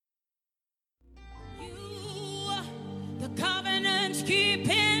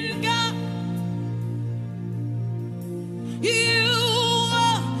keeping God. You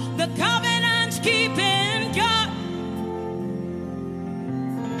are the covenant keeping God.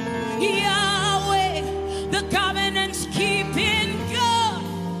 Yahweh, the covenant keeping God.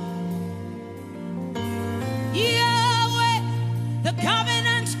 Yahweh, the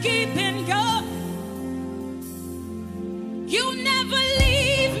covenant keeping God. You never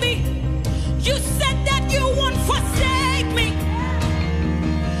leave me. You said that you won't forsake me.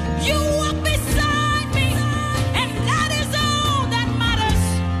 You walk beside me, and that is all that matters.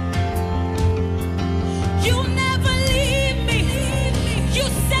 You never leave me. You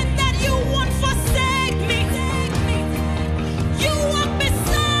said that you won't forsake me. You walk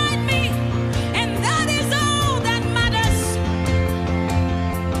beside me, and that is all that matters.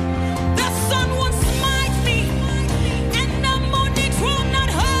 The sun won't smite me, and the moon it will not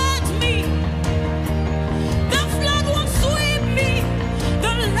hurt me. The flood won't sweep me.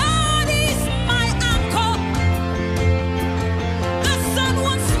 The Lord is my anchor. The sun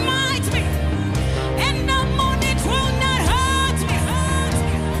won't smite me, and the moon it will not hurt me.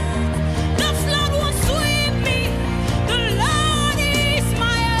 The flood won't sweep me. The Lord is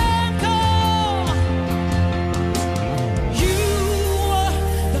my anchor. You are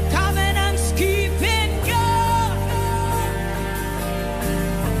the covenant keeping God.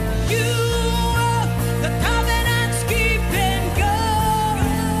 You are the covenant keeping God.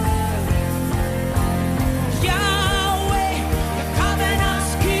 Yahweh, the covenant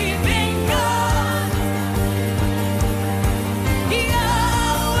keeping God.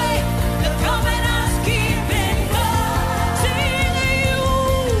 Yahweh, the covenant keeping God. Sing, you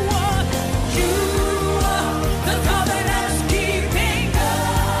are the covenant keeping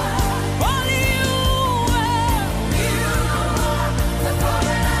God. Only you are the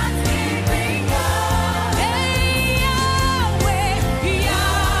covenant keeping God. Hey, Yahweh,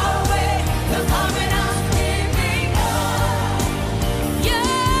 Yahweh, the covenant keeping God.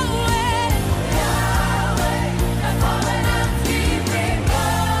 Yahweh, Yahweh, the covenant keeping God.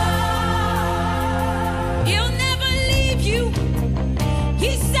 He'll never leave you.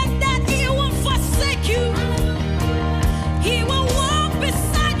 He said that he won't forsake you. He will walk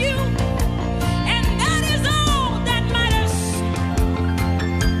beside you, and that is all that matters.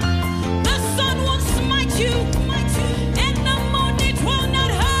 The sun won't smite you, and the moon it will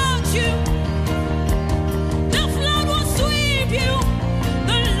not hurt you. The flood will sweep you.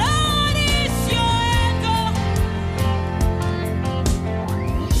 The Lord is your anchor.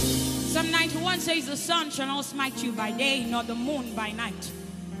 Psalm 91 says, the sun shall not smite you by day, nor the moon by night.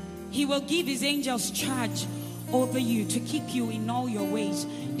 He will give his angels charge over you to keep you in all your ways.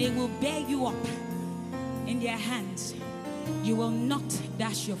 They will bear you up in their hands. You will not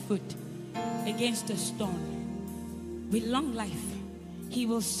dash your foot against a stone. With long life, he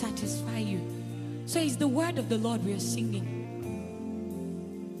will satisfy you. So it's the word of the Lord we are singing.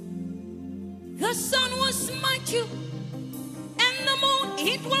 The sun will smite you, and the moon,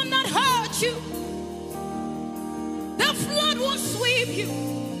 it will not hurt you. The flood will sweep you.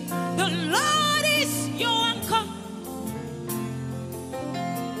 The Lord is your anchor.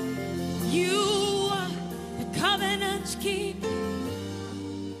 You are the covenant keeper.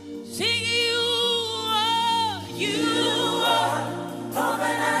 Sing, you are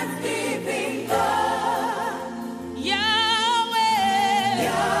covenant keeping God. Yahweh,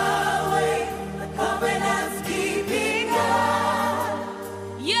 Yahweh, the covenant keeping God.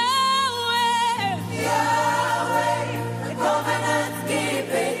 Yahweh, Yahweh, the covenant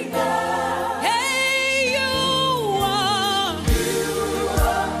keeping God. Hey, you are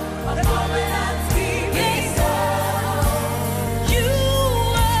the covenant keeping God. You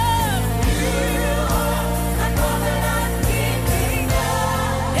are the covenant keeping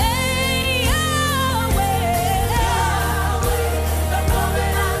God. Hey, Yahweh, Yahweh, the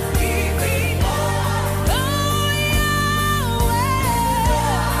covenant keeping God. Oh, Yahweh,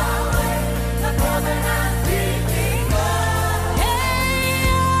 Yahweh, the covenant keeping God. Hey,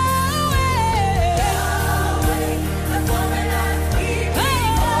 Yahweh, Yahweh, the covenant keeping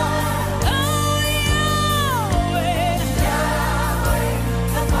God. Oh, Yahweh, Yahweh,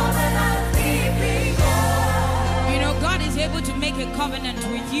 the covenant keeping God. You know, God is able to make a covenant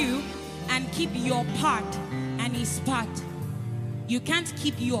with you and keep your part and his part. You can't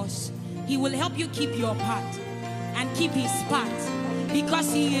keep yours. He will help you keep your part and keep his part,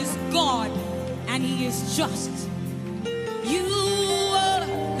 because he is God and he is just. You are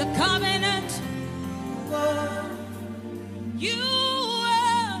the covenant. You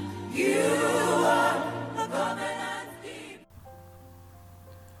are the covenant.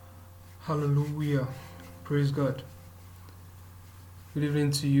 Hallelujah. Praise God. Good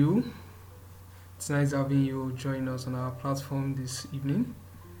evening to you. It's nice having you join us on our platform this evening.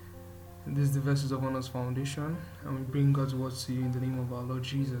 This is the Verses of Honors Foundation, and we bring God's words to you in the name of our Lord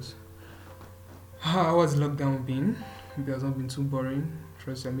Jesus. How has lockdown been? It has not been too boring.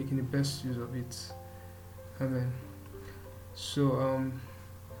 Trust you're making the best use of it. Amen. So,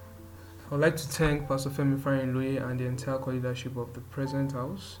 I'd like to thank Pastor Femi Farinloye and the entire core leadership of the present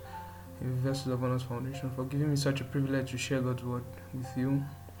house in Verses of Honors Foundation for giving me such a privilege to share God's word with you.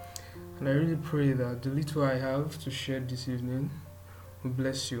 And I really pray that the little I have to share this evening will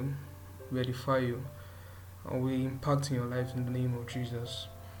bless you, will edify you, and will impact in your lives in the name of Jesus.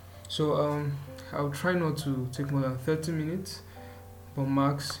 So I'll try not to take more than 30 minutes, but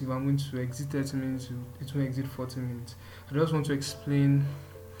max, if I'm going to exit 30 minutes, it will exit 40 minutes. I just want to explain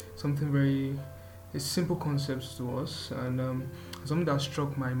something a simple concept to us, and something that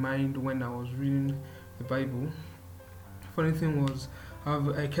struck my mind when I was reading the Bible. Funny thing was, I've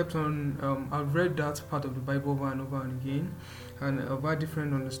read that part of the Bible over and over and again, and I've had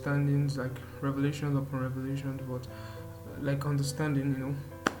different understandings, like revelations upon revelations, but like understanding,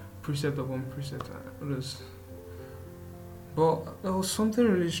 precept upon precept. But there was something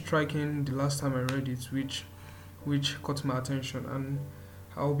really striking the last time I read it, which caught my attention, and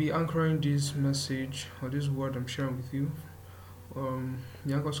I'll be anchoring this message or this word I'm sharing with you.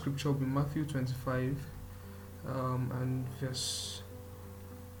 The anchor scripture will be Matthew 25 and verse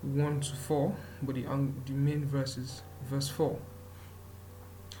 1 to 4, but the main verse is verse 4.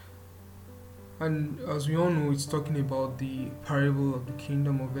 And as we all know, it's talking about the parable of the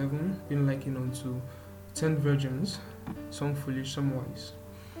kingdom of heaven being likened unto 10 virgins, some foolish, some wise.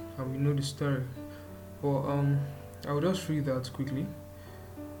 And we know the story. But I'll just read that quickly.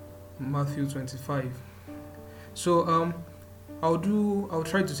 Matthew 25. So I'll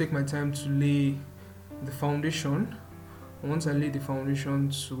try to take my time to lay the foundation. And once I lay the foundation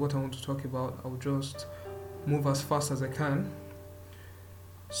to what I want to talk about, I'll just move as fast as I can,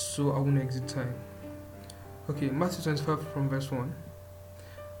 so I won't exit time. Okay, Matthew 25 from verse 1.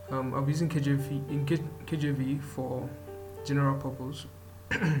 I'll be using KJV for general purpose.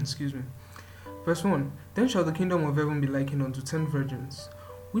 Excuse me. Verse 1. Then shall the kingdom of heaven be likened unto 10 virgins,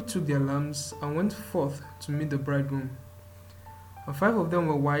 which took their lamps and went forth to meet the bridegroom. And 5 of them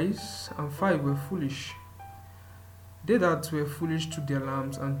were wise, and 5 were foolish. They that were foolish took their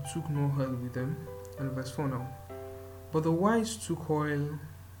lamps and took no oil with them. And verse 4 now. But the wise took oil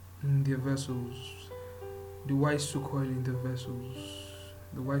in their vessels. The wise took oil in their vessels.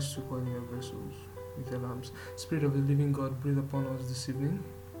 The wise took oil in their vessels with their lamps. Spirit of the living God, breathe upon us this evening.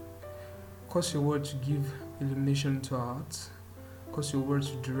 Cause your word to give illumination to our hearts. Cause your word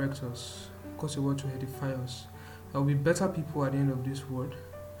to direct us. Cause your word to edify us. There will be better people at the end of this word,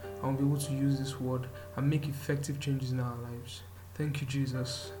 and we'll be able to use this word and make effective changes in our lives. Thank you,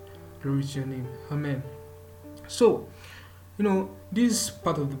 Jesus. Glory to your name. Amen. So, this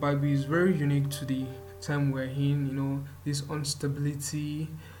part of the Bible is very unique to the time we're in, this instability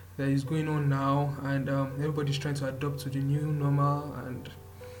that is going on now, and everybody's trying to adapt to the new normal, and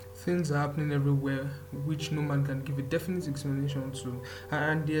things are happening everywhere which no man can give a definite explanation to,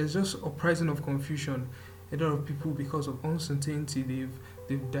 and there's just uprising of confusion. A lot of people, because of uncertainty,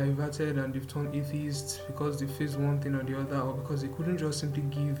 they've diverted and they've turned atheists because they faced one thing or the other, or because they couldn't just simply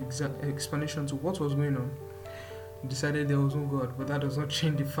give explanation to what was going on. They decided there was no God, but that does not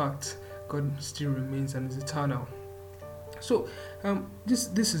change the fact God still remains and is eternal. So this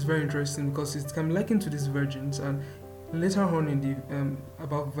is very interesting because it can be likened to these virgins, and later on in the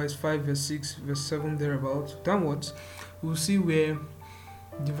about verse 5, verse 6, verse 7 thereabouts downwards, we'll see where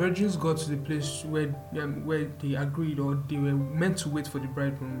the virgins got to the place where they agreed, or they were meant to wait for the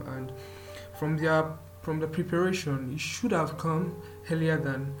bridegroom, and from the preparation, it should have come earlier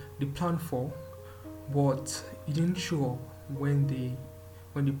than they planned for, but it didn't show up when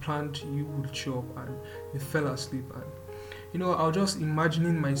they planned you would show up, and they fell asleep. And I was just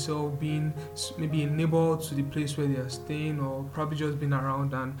imagining myself being maybe a neighbor to the place where they are staying, or probably just being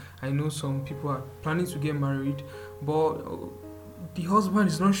around, and I know some people are planning to get married, but the husband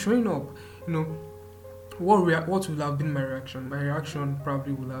is not showing up. What would have been my reaction? My reaction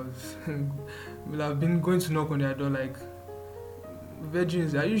probably will have been going to knock on their door like,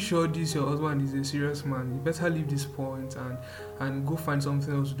 virgins, are you sure this your husband is a serious man? You better leave this point and go find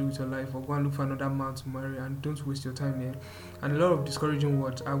something else to do with your life, or go and look for another man to marry, and don't waste your time there. And a lot of discouraging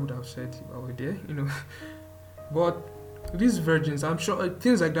words I would have said if I were there, But these virgins, I'm sure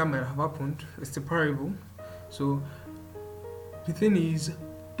things like that might have happened. It's a parable. So the thing is,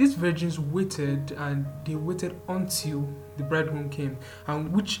 these virgins waited, and they waited until the bridegroom came,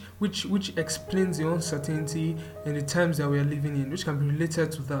 and which explains the uncertainty in the times that we are living in, which can be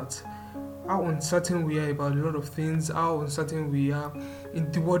related to that. How uncertain we are about a lot of things, how uncertain we are.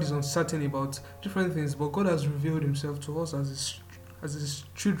 In the world is uncertain about different things, but God has revealed Himself to us as His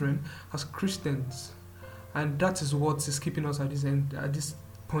children, as Christians, and that is what is keeping us at this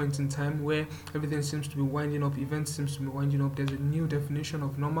point in time where everything seems to be winding up, events seems to be winding up. There's a new definition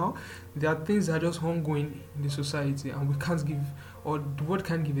of normal. There are things that are just ongoing in the society, and we can't give, or the world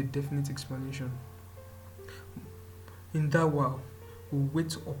can't give a definite explanation. In that while, we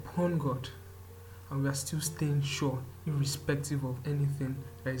wait upon God, and we are still staying sure, irrespective of anything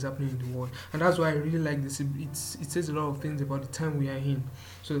that is happening in the world. And that's why I really like this. It says a lot of things about the time we are in.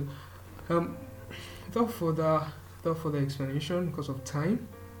 So, without further explanation, because of time,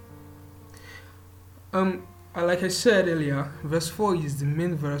 like I said earlier, verse 4 is the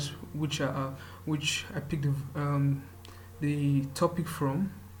main verse which I picked the topic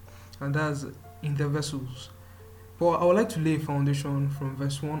from, and that's in the vessels. But I would like to lay a foundation from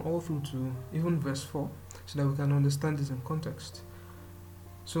verse 1 all through to even verse 4, so that we can understand this in context.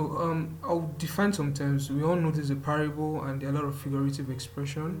 So I'll define some terms. We all know this is a parable, and there are a lot of figurative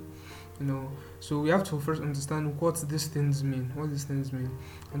expression. So we have to first understand what these things mean.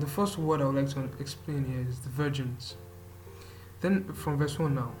 And the first word I would like to explain here is the virgins. Then from verse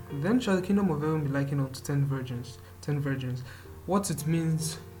 1 now, then shall the kingdom of heaven be likened unto 10 virgins. What it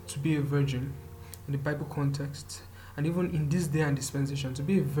means to be a virgin in the Bible context, and even in this day and dispensation, to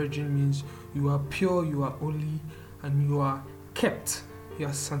be a virgin means you are pure, you are holy, and you are kept, you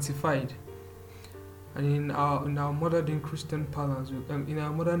are sanctified. And in our modern day Christian parlance, we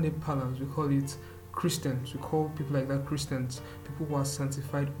call it Christians. We call people like that Christians, people who are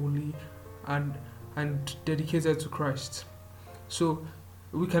sanctified, holy, and dedicated to Christ. So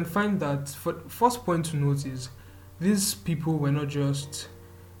we can find that first point to note is these people were not just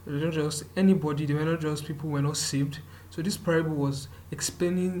anybody. They were not just people who were not saved. So this parable was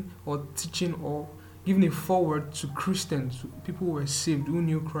explaining or teaching or giving a forward to Christians, people who were saved, who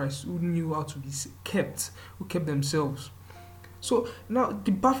knew Christ, who knew how to be kept, who kept themselves. So now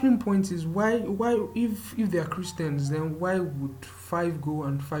the baffling point is why if they are Christians, then why would 5 go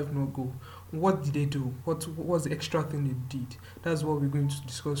and 5 not go? What did they do? What was the extra thing they did? That's what we're going to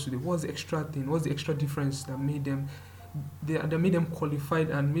discuss today. What's the extra thing? What's the extra difference that made them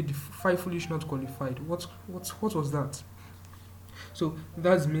qualified and made the 5 foolish not qualified? What was that? So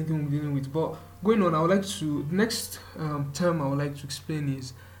that's the main thing we're dealing with. But going on, the next term I would like to explain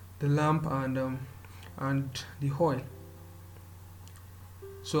is the lamp and the oil.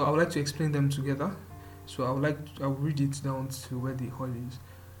 So I would like to explain them together. So I'll read it down to where the oil is.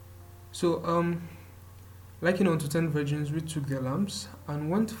 So likened unto 10 virgins which took their lamps and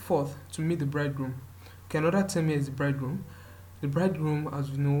went forth to meet the bridegroom. Okay, another term here is the bridegroom. The bridegroom,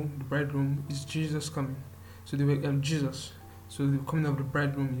 as we know, the bridegroom is Jesus coming. So they were Jesus. So the coming of the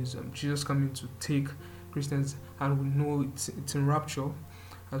bridegroom is Jesus coming to take Christians, and we know it's in rapture,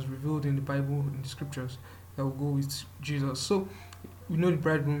 as revealed in the Bible, in the scriptures, that will go with Jesus. So we know the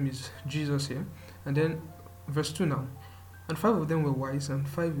bridegroom is Jesus here. And then verse 2 now. And 5 of them were wise, and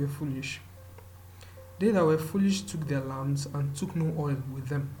 5 were foolish. They that were foolish took their lamps, and took no oil with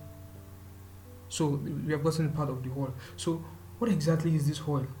them. So we have gotten part of the oil. So what exactly is this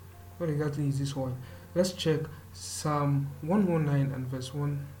oil? Let's check Psalm 119 and verse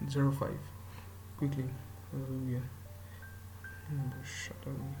 105 quickly. Hallelujah.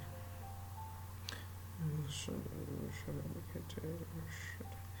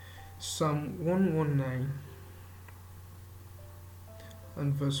 Psalm 119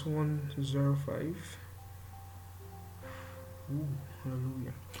 and verse 105.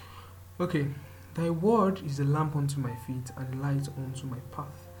 Hallelujah. Okay. Thy word is a lamp unto my feet and a light unto my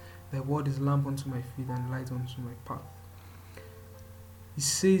path. Thy word is a lamp unto my feet and a light unto my path. It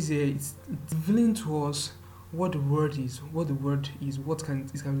says here, it's revealing to us what the word is, what it can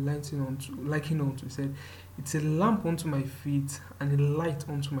be likened unto. It said, it's a lamp unto my feet and a light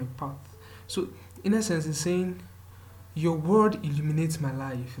unto my path. So, in essence, it's saying, your word illuminates my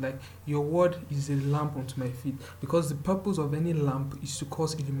life. Like, your word is a lamp unto my feet. Because the purpose of any lamp is to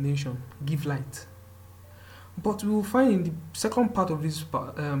cause illumination, give light. But we will find in the second part of this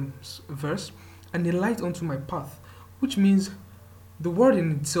verse, and a light unto my path, which means the word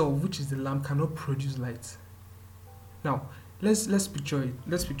in itself, which is the lamp, cannot produce light. Now, let's picture it.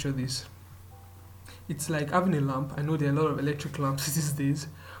 Let's picture this. It's like having a lamp. I know there are a lot of electric lamps these days,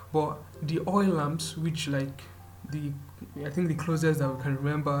 but the oil lamps, which I think the closest that we can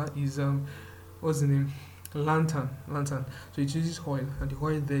remember is what's the name? Lantern. So it uses oil, and the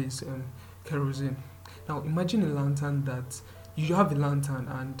oil there is kerosene. Now imagine a lantern that you have a lantern,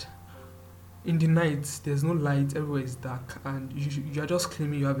 and in the night there's no light, everywhere is dark, and you are just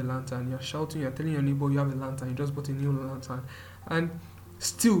claiming you have a lantern. You're shouting, you're telling your neighbor you have a lantern. You just bought a new lantern, and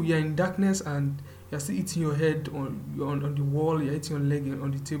still you're in darkness, and you're still hitting your head on the wall. You're hitting your leg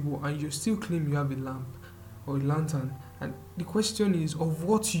on the table, and you still claim you have a lamp or a lantern. And the question is, of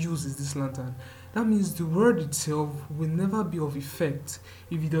what use is this lantern? That means the word itself will never be of effect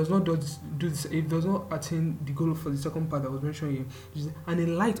if it does not do this, if it does not attain the goal for the second part that was mentioned here, and a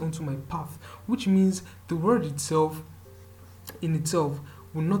light unto my path, which means the word itself in itself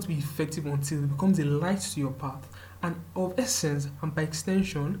will not be effective until it becomes a light to your path, and of essence, and by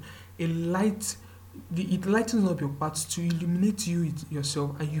extension, a light. It lightens up your path to illuminate you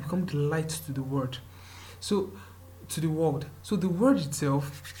yourself, and you become the light to the word. So, to the world. So the word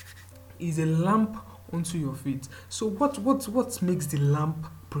itself is a lamp unto your feet. So what makes the lamp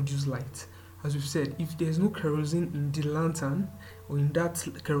produce light? As we've said, if there's no kerosene in the lantern or in that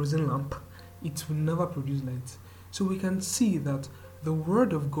kerosene lamp, it will never produce light. So we can see that the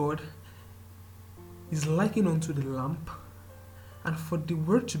word of God is likened unto the lamp, and for the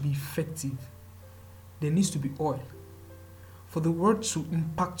word to be effective, there needs to be oil. For the word to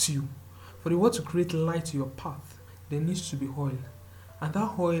impact you, for the word to create light to your path, there needs to be oil. And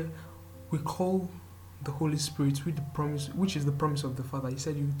that oil we call the Holy Spirit, which is the promise of the Father. He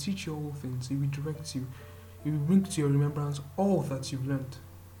said, He will teach you all things, He will direct you, He will bring to your remembrance all that you've learned.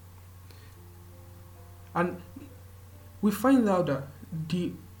 And we find out that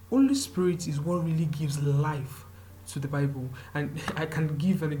the Holy Spirit is what really gives life to the Bible. And I can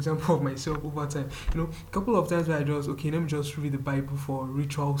give an example of myself over time. A couple of times where I just, let me just read the Bible for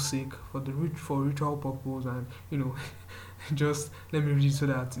ritual sake, for ritual purpose, and just let me read so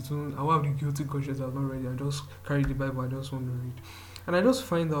that I won't have the guilty conscience I've not read it. I just carry the Bible, I just want to read. And I just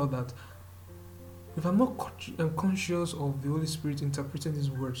find out that if I'm not conscious of the Holy Spirit interpreting His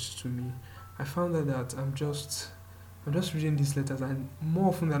words to me, I found out that I'm just reading these letters, and more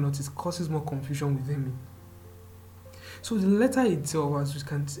often than not, it causes more confusion within me. So the letter itself,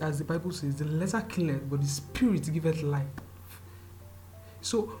 as the Bible says, the letter killeth, but the Spirit giveth life.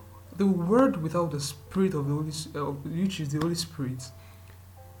 So the word without the Spirit of the Holy, which is the Holy Spirit,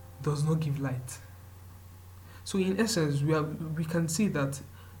 does not give light. So in essence, we can see that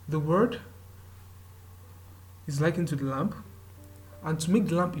the word is likened to the lamp, and to make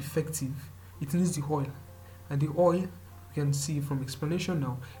the lamp effective, it needs the oil, and the oil, we can see from explanation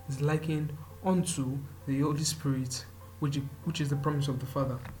now, is likened unto the Holy Spirit, which is the promise of the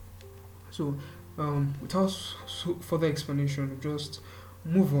Father. So, without further explanation, just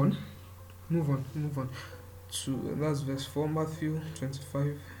move on to that's verse 4, Matthew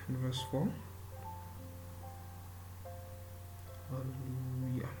 25 and verse 4.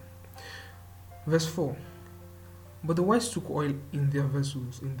 Hallelujah. Verse 4. But the wise took oil in their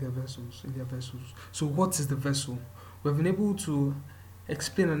vessels. So what is the vessel? We've been able to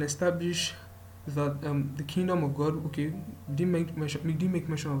explain and establish that the kingdom of God, we didn't make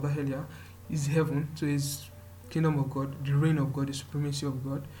mention of that earlier, is heaven. So it's kingdom of God, the reign of God, the supremacy of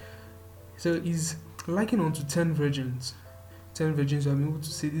God. So it's likened unto 10 virgins. 10 virgins, I'm able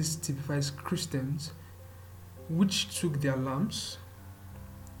to say this typifies Christians, which took their lamps,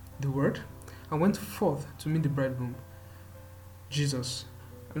 the word, and went forth to meet the bridegroom, Jesus.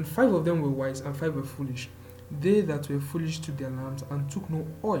 And 5 of them were wise, and 5 were foolish. They that were foolish took their lamps, and took no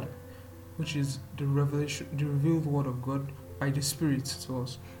oil, which is the revealed word of God by the Spirit to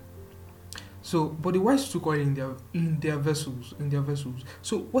us. So, but the wise took oil in their vessels.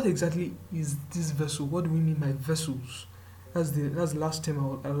 So, what exactly is this vessel? What do we mean by vessels? That's the last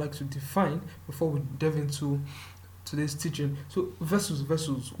term I'd like to define before we delve into today's teaching. So,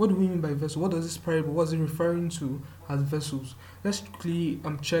 vessels. What do we mean by vessel? What does this parable? What is it referring to as vessels? Let's quickly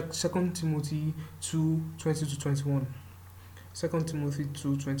check 2 Timothy 2:20-21. 2 Timothy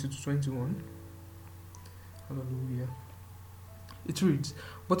 2:20-21. Hallelujah. It reads,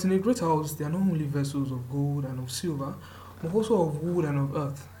 But in a great house there are not only vessels of gold and of silver, but also of wood and of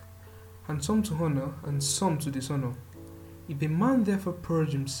earth, and some to honor, and some to dishonor. If a man therefore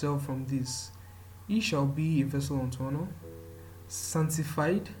purge himself from this, he shall be a vessel unto honor,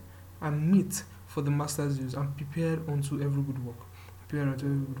 sanctified, and meet for the master's use, and prepared unto every good work.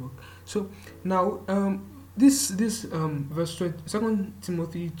 So now, this verse 2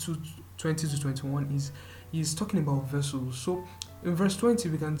 Timothy 2:20-21 is talking about vessels. So in verse 20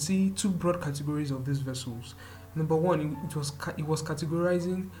 we can see 2 broad categories of these vessels. Number one, it was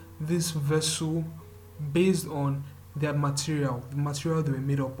categorizing this vessel based on their material, the material they were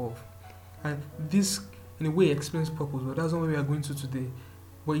made up of, and this in a way explains purpose, but that's not what we are going to today.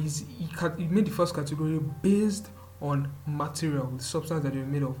 But he made the first category based on material, the substance that they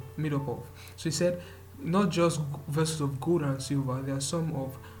were made up of. So he said, not just vessels of gold and silver. There are some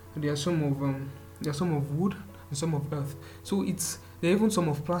of wood and some of earth. So there are even some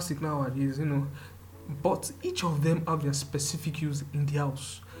of plastic nowadays, But each of them have their specific use in the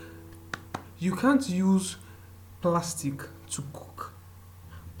house. You can't use plastic to cook.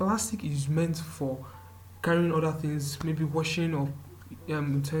 Plastic is meant for carrying other things, maybe washing or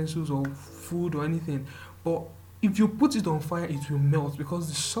utensils or food or anything. But if you put it on fire, it will melt because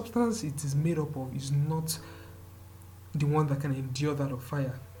the substance it is made up of is not the one that can endure that of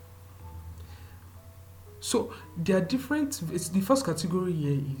fire. So there are different. It's the first category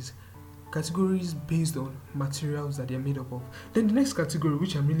here is categories based on materials that they are made up of. Then the next category,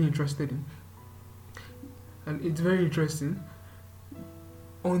 which I'm really interested in, and it's very interesting,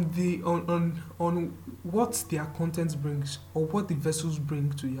 on what their content brings or what the vessels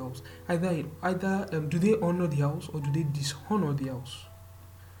bring to the house. Either do they honor the house or do they dishonor the house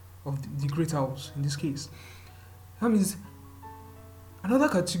of the great house in this case. That means another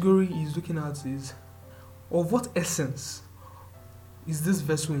category is looking at is of what essence is this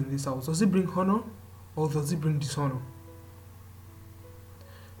vessel in this house? Does it bring honor or does it bring dishonor?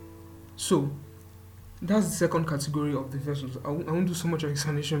 So that's the second category of the vessels. I won't do so much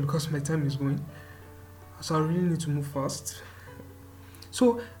explanation because my time is going. So I really need to move fast.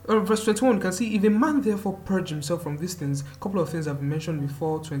 So verse 21, you can see, if a man therefore purge himself from these things, a couple of things have been mentioned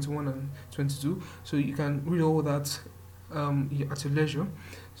before, 21 and 22. So you can read all that at your leisure.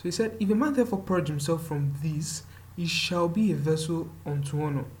 So he said, if a man therefore purge himself from these, he shall be a vessel unto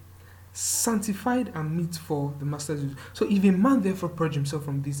honor, sanctified and meet for the master's use. So if a man therefore purge himself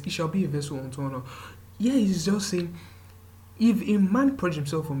from this, he shall be a vessel unto honor. Here he's just saying, if a man purge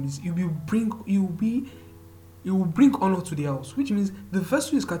himself from this, he will bring honor to the house, which means the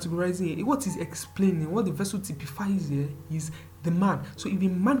vessel is categorizing here. What is explaining, what the vessel typifies here is the man. So if a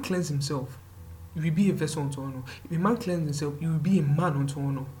man cleanse himself, he will be a vessel unto honor. If a man cleanse himself, he will be a man unto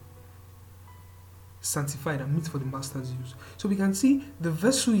honor, sanctified and meet for the master's use. So we can see the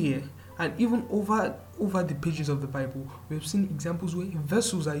vessel here, and even over the pages of the Bible, we have seen examples where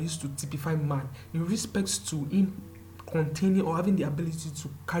vessels are used to typify man in respects to him containing or having the ability to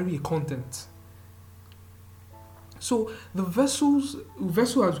carry a content. So the vessel,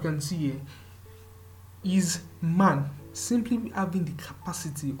 as you can see here, is man simply having the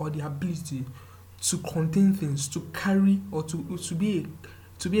capacity or the ability to contain things, to carry or to be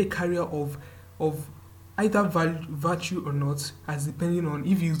a carrier of either virtue or not, as depending on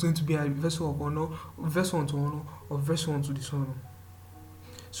if he's going to be a vessel of honor, vessel unto honor, or vessel unto dishonor.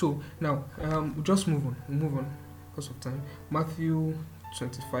 So now we'll just move on because of time. Matthew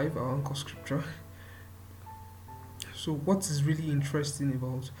 25, our anchor scripture. So what is really interesting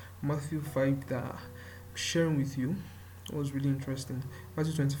about Matthew 5 that I'm sharing with you was really interesting.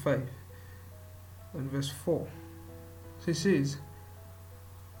 Matthew 25 and verse 4. So it says,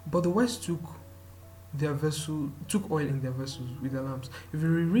 but the wise took oil in their vessels with their lamps. If you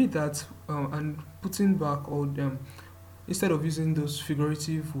reread that and putting back all them, instead of using those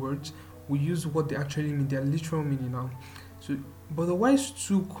figurative words, we use what they actually mean, their literal meaning now. So, but the wise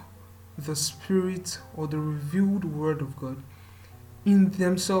took the Spirit or the revealed word of God in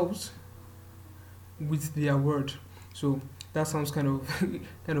themselves with their word. So that sounds kind of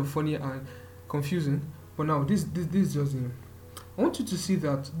funny and confusing. But now this is just the. I want you to see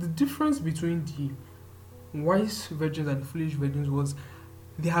that the difference between the wise virgins and the foolish virgins was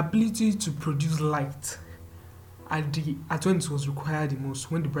the ability to produce light at when it was required the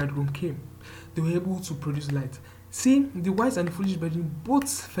most, when the bridegroom came. They were able to produce light. See, the wise and the foolish virgin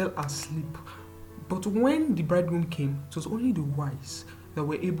both fell asleep. But when the bridegroom came, it was only the wise that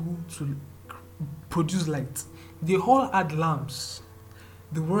were able to produce light. They all had lamps.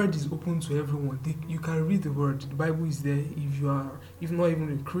 The word is open to everyone. You can read the word. The Bible is there if not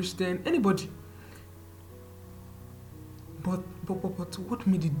even a Christian, anybody. But what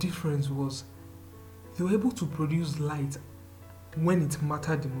made the difference was they were able to produce light when it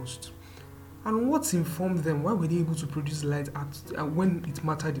mattered the most. And what informed them? Why were they able to produce light when it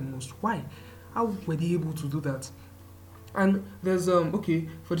mattered the most? Why? How were they able to do that? And there's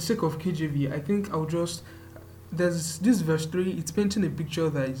for the sake of KJV, I think I'll just there's this verse 3. It's painting a picture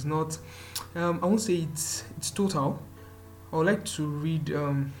that is not. I won't say it's total. I would like to read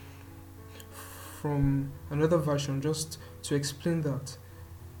from another version just to explain that.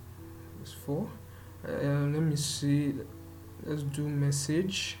 Verse 4. Let me see. Let's do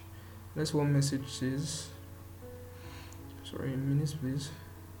message. That's what message says. Sorry, a minute, please.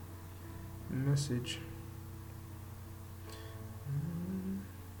 Message.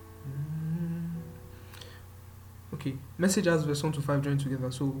 Okay, Message has verse 1 to 5 joined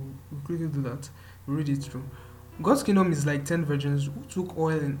together, so we'll quickly do that. We'll read it through. God's kingdom is like 10 virgins who took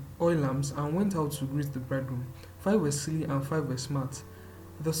oil lamps and went out to greet the bridegroom. 5 were silly and 5 were smart.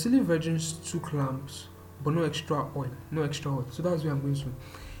 The silly virgins took lamps, but no extra oil. No extra oil. So that's where I'm going to.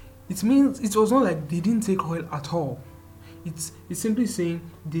 It means it was not like they didn't take oil at all. It's simply saying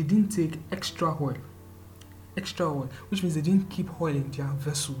they didn't take extra oil. Extra oil, which means they didn't keep oil in their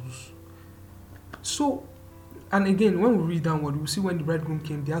vessels. So, and again, when we read downward, we'll see when the bridegroom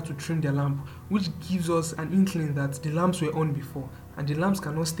came, they had to trim their lamp, which gives us an inkling that the lamps were on before, and the lamps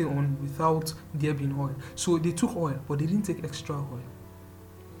cannot stay on without there being oil. So they took oil, but they didn't take extra oil.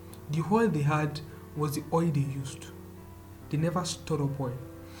 The oil they had was the oil they used. They never stored up oil.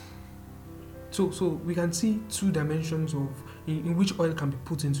 So we can see two dimensions of in which oil can be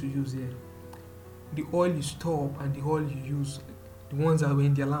put into use here. The oil you store up and the oil you use, the ones that were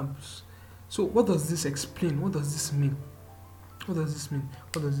in their lamps. So what does this explain? What does this mean? What does this mean?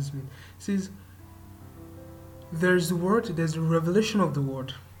 What does this mean? It says there's the word, there's the revelation of the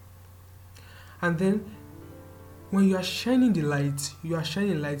word. And then when you are shining the light, you are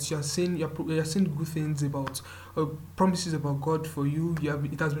saying good things about promises about God for you.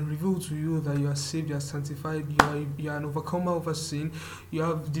 It has been revealed to you that you are saved, you are sanctified, you are an overcomer over sin. You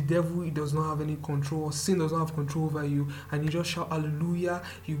have the devil, he does not have any control, or sin does not have control over you, and you just shout hallelujah.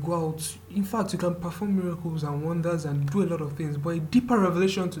 You go out. In fact, you can perform miracles and wonders and do a lot of things. But a deeper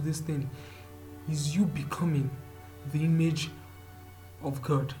revelation to this thing is you becoming the image of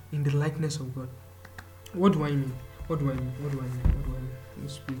God, in the likeness of God. What do I mean? What do I mean? Holy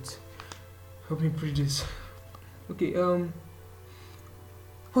Spirit, help me preach this. Okay,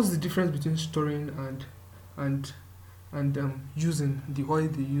 what's the difference between storing and using the oil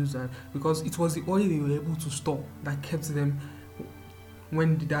they use? Because it was the oil they were able to store that kept them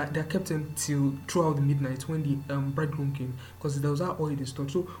that kept them till throughout the midnight when the bridegroom came, because there was that oil they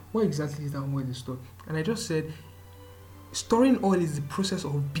stored. So what exactly is that oil they stored? And I just said storing oil is the process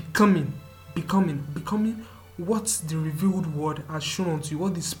of becoming what the revealed word has shown unto you,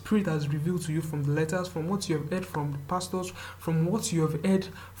 what the Spirit has revealed to you from the letters, from what you have heard from the pastors, from what you have heard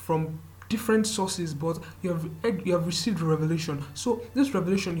from different sources, but you have received revelation. So this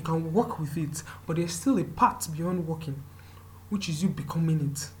revelation, you can work with it, but there's still a part beyond working, which is you becoming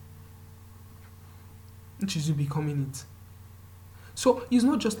it. So it's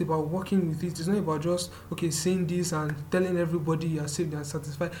not just about working with it. It's not about just saying this and telling everybody you are saved and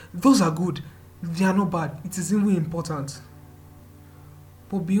satisfied. Those are good. They are not bad. It is even important.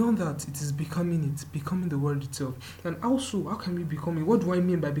 But beyond that, it is becoming the word itself. And also, how can we become it? What do I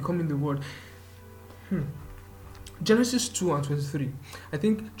mean by becoming the word? Genesis 2 and 23. I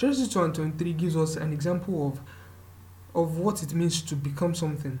think Genesis 2 and 23 gives us an example of what it means to become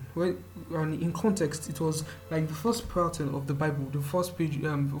something. And in context, it was like the first pattern of the Bible, the first page,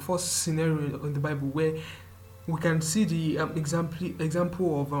 the first scenario in the Bible where we can see the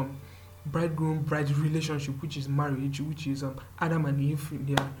example of bridegroom-bride relationship, which is marriage, which is Adam and Eve in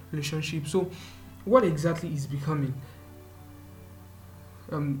their relationship. So, what exactly is becoming?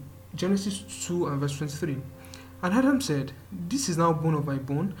 Genesis 2 and verse 23. And Adam said, "This is now bone of my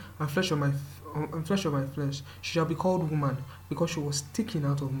bone and flesh of my flesh. She shall be called woman, because she was taken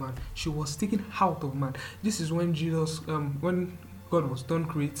out of man. She was taken out of man." This is when when God was done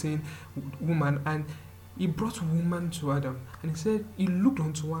creating woman, and He brought woman to Adam, and He said He looked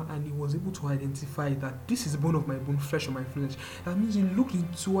unto her and He was able to identify that this is bone of my bone, flesh of my flesh. That means He looked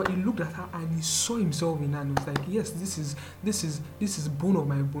into her, He looked at her, and He saw Himself in her, and He was like, yes, this is bone of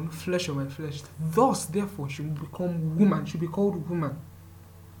my bone, flesh of my flesh. Thus, therefore, she will become woman. She will be called woman,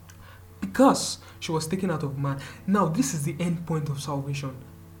 because she was taken out of man. Now, this is the end point of salvation.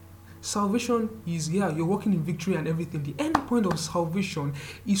 Salvation is, you're walking in victory and everything. The end point of salvation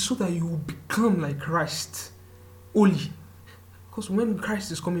is so that you will become like Christ, holy. Because when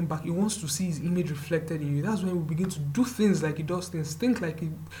Christ is coming back, He wants to see His image reflected in you. That's when we begin to do things like He does things, think like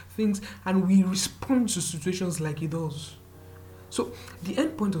He thinks, and we respond to situations like He does. So, the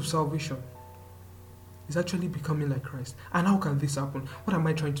end point of salvation is actually becoming like Christ. And how can this happen? What am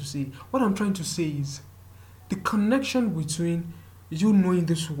I trying to say? What I'm trying to say is the connection between you knowing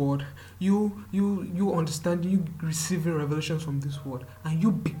this word, you understanding, you receiving revelations from this word, and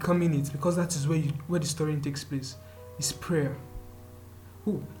you becoming it, because that is where the story takes place, is prayer.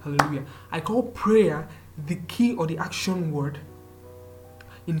 Oh, hallelujah. I call prayer the key or the action word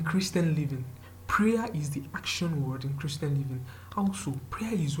in Christian living. Prayer is the action word in Christian living. Also,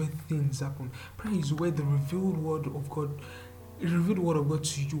 prayer is where things happen. Prayer is where the revealed word of God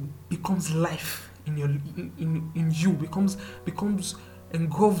to you becomes life in your in you becomes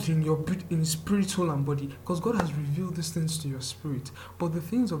engulfed in your in spirit, soul, and body, because God has revealed these things to your spirit. But the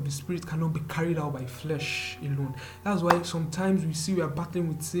things of the spirit cannot be carried out by flesh alone. That's why sometimes we see we are battling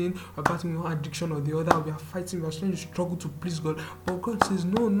with sin, we're battling with one addiction or the other, we are fighting, we are trying to struggle to please God. But God says,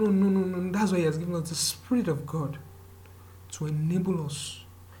 no, no, no, no, no. That's why He has given us the Spirit of God to enable us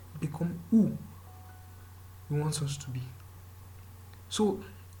become who He wants us to be. So,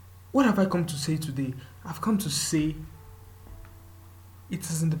 what have I come to say today? I've come to say it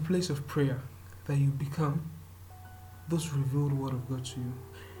is in the place of prayer that you become those revealed word of God to you.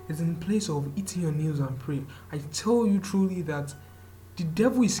 It's in place of eating your nails and praying. I tell you truly that the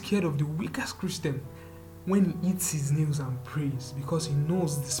devil is scared of the weakest Christian when he eats his nails and prays, because he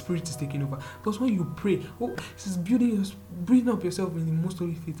knows the Spirit is taking over. Because when you pray, it says building up yourself in the most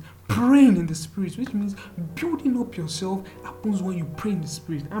holy faith, praying in the Spirit, which means building up yourself happens when you pray in the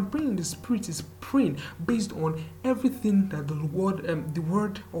Spirit. And praying in the Spirit is praying based on everything that the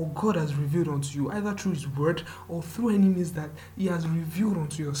word or God has revealed unto you, either through His word or through any means that He has revealed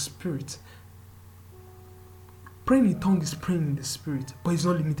unto your spirit. Praying in tongue is praying in the Spirit, but it's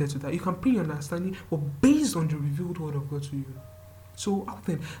not limited to that. You can pray in understanding, but based on the revealed word of God to you. So how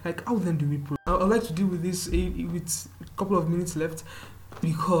then do we pray? I'd like to deal with this with a couple of minutes left,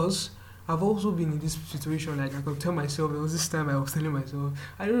 because I've also been in this situation. Like, I can tell myself, there was this time I was telling myself,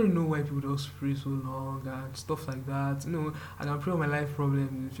 I don't know why people don't pray so long and stuff like that. You know, I can pray on my life problem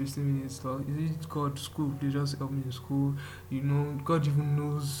in 15 minutes. Like, is it God school? Please just help me in school. You know, God even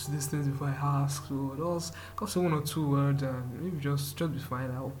knows these things before I ask. So just say one or two words and maybe just be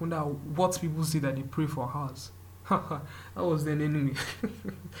fine. I wonder what people say that they pray for hours. That was then anyway.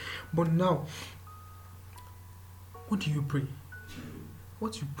 But now, what do you pray?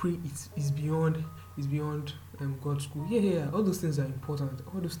 What you pray is beyond God's school. Yeah. All those things are important.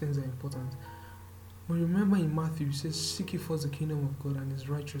 But remember, in Matthew, it says, "Seek ye first the kingdom of God and His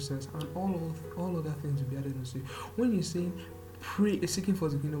righteousness, and all other things will be added unto you." When you're saying pray, seeking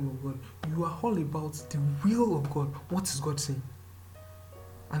first the kingdom of God, you are all about the will of God. What is God saying?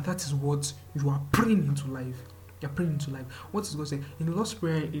 And that is what you are praying into life. You're praying into life. What is God saying? In the Lord's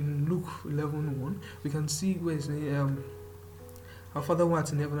Prayer in Luke 11:1, we can see where it's saying, "Our Father who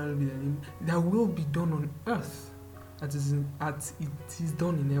art in heaven, hallowed be thy name. Thy will be done on earth as it is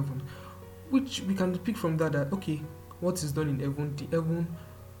done in heaven." Which we can pick from that okay, what is done in heaven? The heaven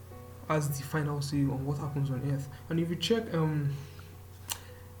has the final say on what happens on earth. And if you check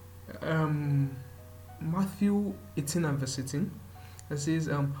Matthew 18 and verse 18, it says,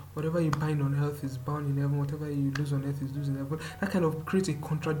 "Whatever you bind on earth is bound in heaven. Whatever you lose on earth is loose in heaven." That kind of creates a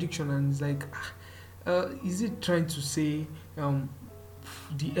contradiction, and it's like, is it trying to say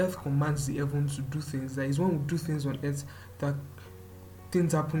the earth commands the heaven to do things? That is when we do things on earth that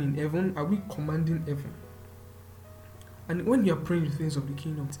things happen in heaven. Are we commanding heaven? And when you are praying the things of the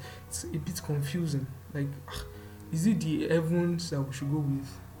kingdom, it's a bit confusing. Like, is it the heavens that we should go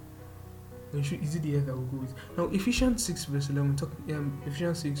with? Is it the earth that we'll go with? Now, Ephesians 6 verse 11,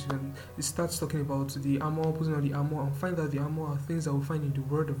 Ephesians 6, it starts talking about the armor, putting on the armor, and find that the armor are things that we find in the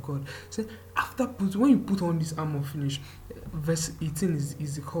word of God. So when you put on this armor, finish. Verse 18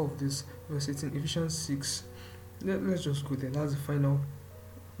 is the core of this. Verse 18, Ephesians 6. Let's just go there. That's the final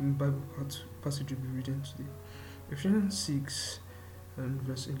Bible passage we'll be reading today. Ephesians 6 and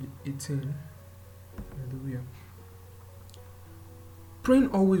verse 18. Hallelujah. "Praying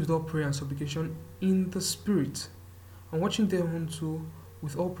always with all prayer and supplication in the Spirit, and watching thereunto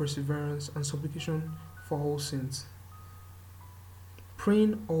with all perseverance and supplication for all saints."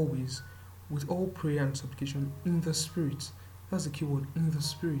 Praying always with all prayer and supplication in the Spirit. That's the key word, in the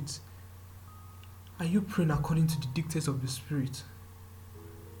Spirit. Are you praying according to the dictates of the Spirit?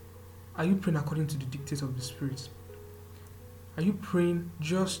 Are you praying according to the dictates of the Spirit? Are you praying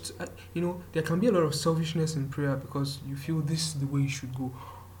just, there can be a lot of selfishness in prayer because you feel this is the way you should go.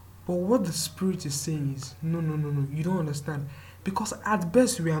 But what the Spirit is saying is, no, you don't understand. Because at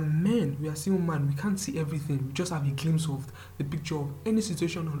best we are men, we are still man, we can't see everything. We just have a glimpse of the picture of any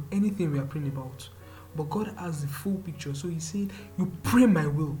situation or anything we are praying about. But God has the full picture. So He's saying, you pray my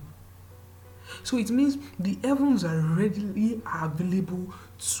will. So it means the heavens are readily available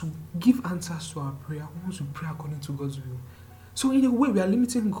to give answers to our prayer once we pray according to God's will. So in a way, we are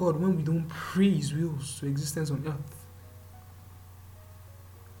limiting God when we don't pray His wills to existence on earth.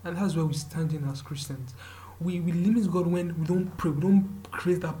 And that's where we stand in as Christians. We limit God when we don't pray. We don't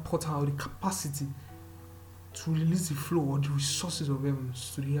create that portal or the capacity to release the flow or the resources of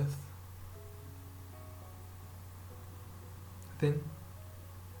heavens to the earth. Then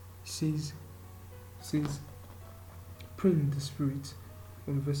He says, pray in the Spirit,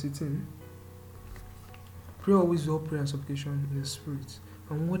 from verse 18. Pray always with all prayer and supplication in the Spirit,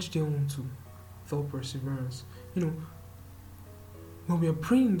 and watch them to with all perseverance. You know, when we are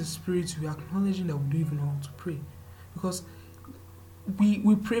praying in the Spirit, we are acknowledging that we don't even know how to pray. Because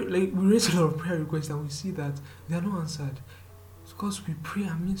we pray, like we raise a lot of prayer requests and we see that they are not answered. It's because we pray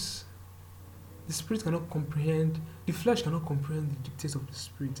amiss. The Spirit cannot comprehend, the flesh cannot comprehend the dictates of the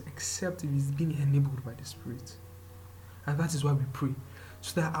Spirit except if it's being enabled by the Spirit. And that is why we pray,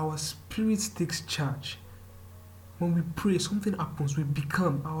 so that our spirit takes charge. When we pray, something happens, we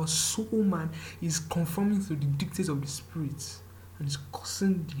become, our soul man is conforming to the dictates of the Spirit and is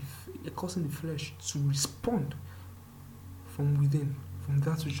causing the flesh to respond from within, from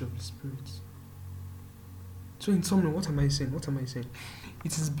that which of the Spirit. So in summary, what am I saying?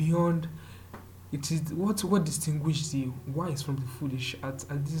 It is beyond, it is what distinguishes the wise from the foolish at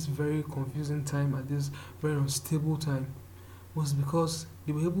this very confusing time, at this very unstable time, was because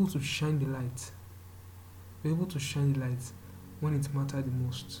they were able to shine the light. They were able to shine the light when it mattered the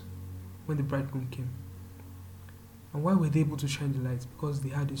most, when the bridegroom came. And why were they able to shine the light? Because they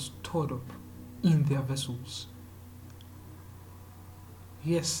had it stored up in their vessels.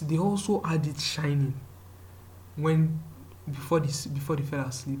 Yes, they also had it shining before they fell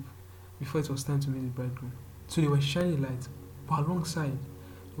asleep, before it was time to meet the bridegroom. So they were shining light, but alongside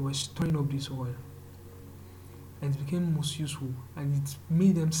they were storing up this oil. And it became most useful, and it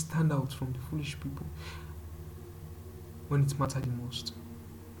made them stand out from the foolish people when it mattered the most.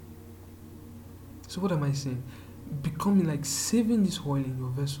 So what am I saying? Becoming, like saving this oil in your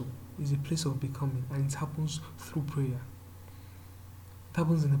vessel, is a place of becoming, and it happens through prayer. It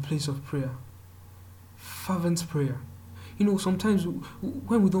happens in the place of prayer. Fervent prayer. You know, sometimes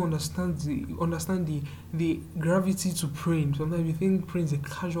when we don't understand the gravity to praying, sometimes we think praying is a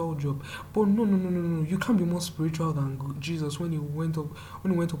casual job. But no. You can't be more spiritual than Jesus when he went up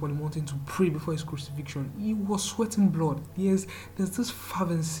on the mountain to pray before his crucifixion. He was sweating blood. There's this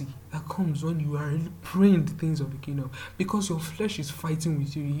fervency that comes when you are really praying the things of the kingdom, because your flesh is fighting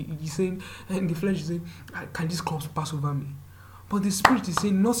with you. He's saying, and the flesh is saying, can this cup pass over me? But the Spirit is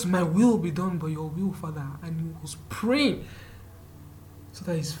saying, not my will be done, but your will, Father. And he was praying so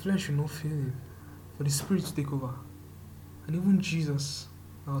that his flesh will not fail him, for the Spirit to take over. And even Jesus,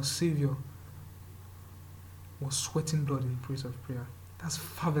 our Savior, was sweating blood in the place of prayer. That's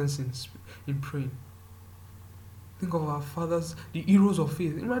fervency in praying. Think of our fathers, the heroes of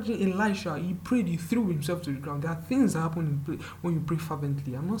faith. Imagine Elisha, he prayed, he threw himself to the ground. There are things that happen when you pray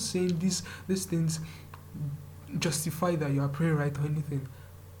fervently. I'm not saying these things justify that you are praying right or anything,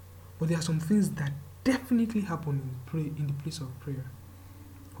 but there are some things that definitely happen in the place of prayer.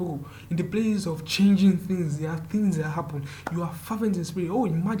 In the place of changing things, there are things that happen. You are fervent in spirit.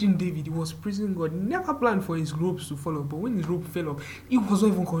 Imagine David, he was praising God, never planned for his robes to fall off, but when his robe fell off, he was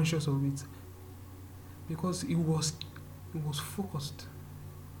not even conscious of it, because he was focused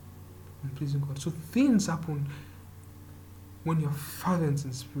on pleasing God. So things happen when you are fervent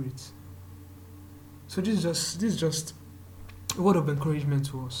in spirit. So this is just a word of encouragement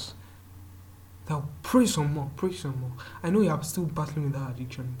to us. That pray some more. I know you are still battling with that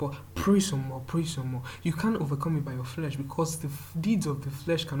addiction, but pray some more. You can't overcome it by your flesh, because the deeds of the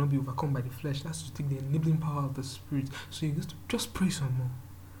flesh cannot be overcome by the flesh. That's to take the enabling power of the Spirit. So you just pray some more.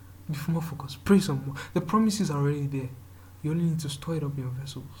 Be more focused. Pray some more. The promises are already there. You only need to store it up in your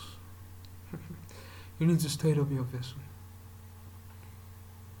vessels. You need to store it up in your vessel.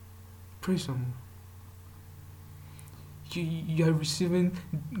 Pray some more. You are receiving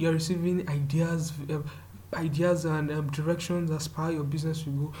ideas and directions as per your business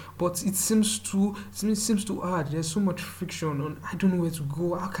will go, but it seems too hard. There's so much friction on, I don't know where to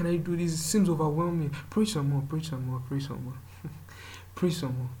go, how can I do this? It seems overwhelming. Pray some more. Pray some more.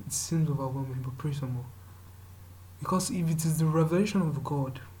 It seems overwhelming, but pray some more. Because if it is the revelation of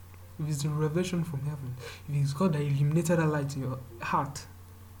God, if it's the revelation from heaven, if it's God that illuminated that light in your heart,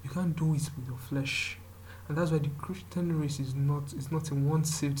 you can't do it with your flesh. And that's why the Christian race is not a once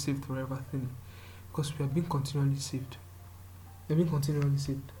saved forever thing, because we are being continually saved.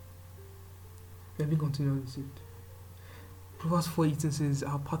 Proverbs 4:18 says,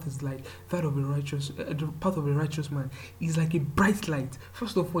 "Our path is light; that of a righteous, the path of a righteous man is like a bright light."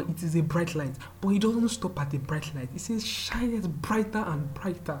 First of all, it is a bright light, but it doesn't stop at a bright light. It says, "Shines brighter and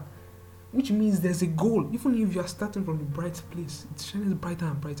brighter," which means there's a goal. Even if you are starting from the bright place, it shines brighter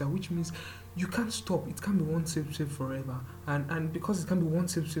and brighter, which means you can't stop. It can't be one saved forever. And because it can't be one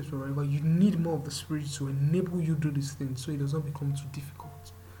saved forever, you need more of the Spirit to enable you to do these things, so it does not become too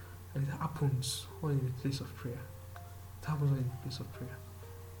difficult. And it happens all in the place of prayer.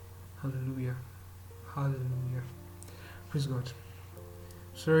 Hallelujah. Praise God.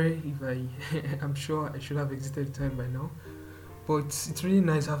 Sorry if I'm sure I should have exited the time by now. But it's really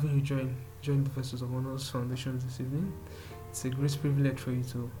nice having you join the Vessels of Honors Foundation this evening. It's a great privilege for you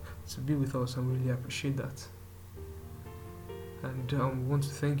to be with us, and we really appreciate that. And we want to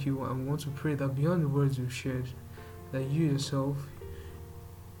thank you, and we want to pray that beyond the words you've shared, that you yourself,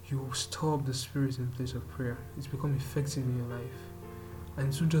 you will store up the Spirit in place of prayer. It's become effective in your life. And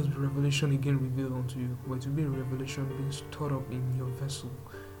it will just be revelation again revealed unto you, but it will be a revelation being stored up in your vessel.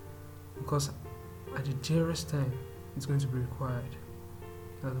 Because at the dearest time, it's going to be required.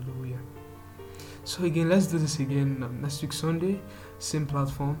 Hallelujah. So again, let's do this again next week Sunday, same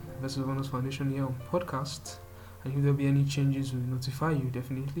platform, Vessels of Honors Foundation here on podcast. And if there'll be any changes, we'll notify you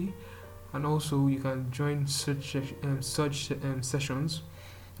definitely. And also, you can join such sessions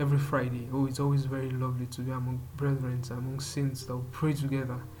every Friday. Oh, it's always very lovely to be among brethren, among saints that will pray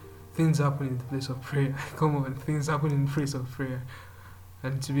together. Things happen in the place of prayer. Come on, things happen in the place of prayer.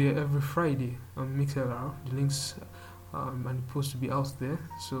 And to be every Friday on Mixlr, the links and the post will be out there.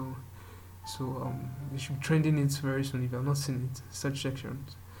 So we should be trending it very soon if you have not seen it. Such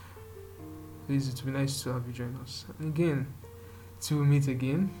sections. Please, it would be nice to have you join us. And again, till we meet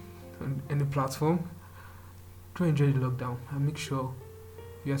again on any platform, do enjoy the lockdown and make sure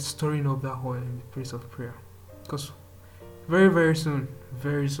you are storing up that oil in the place of prayer. Because very, very soon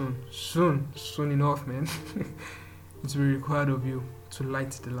enough, man, it will be required of you to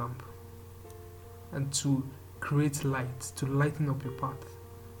light the lamp and to create light, to lighten up your path,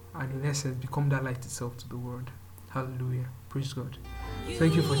 and in essence, become that light itself to the world. Hallelujah. Praise God.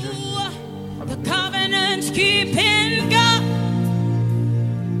 Thank you for joining me. The covenant keeping God.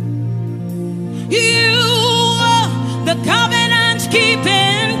 You are the covenant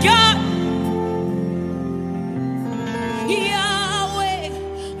keeping God. Yeah.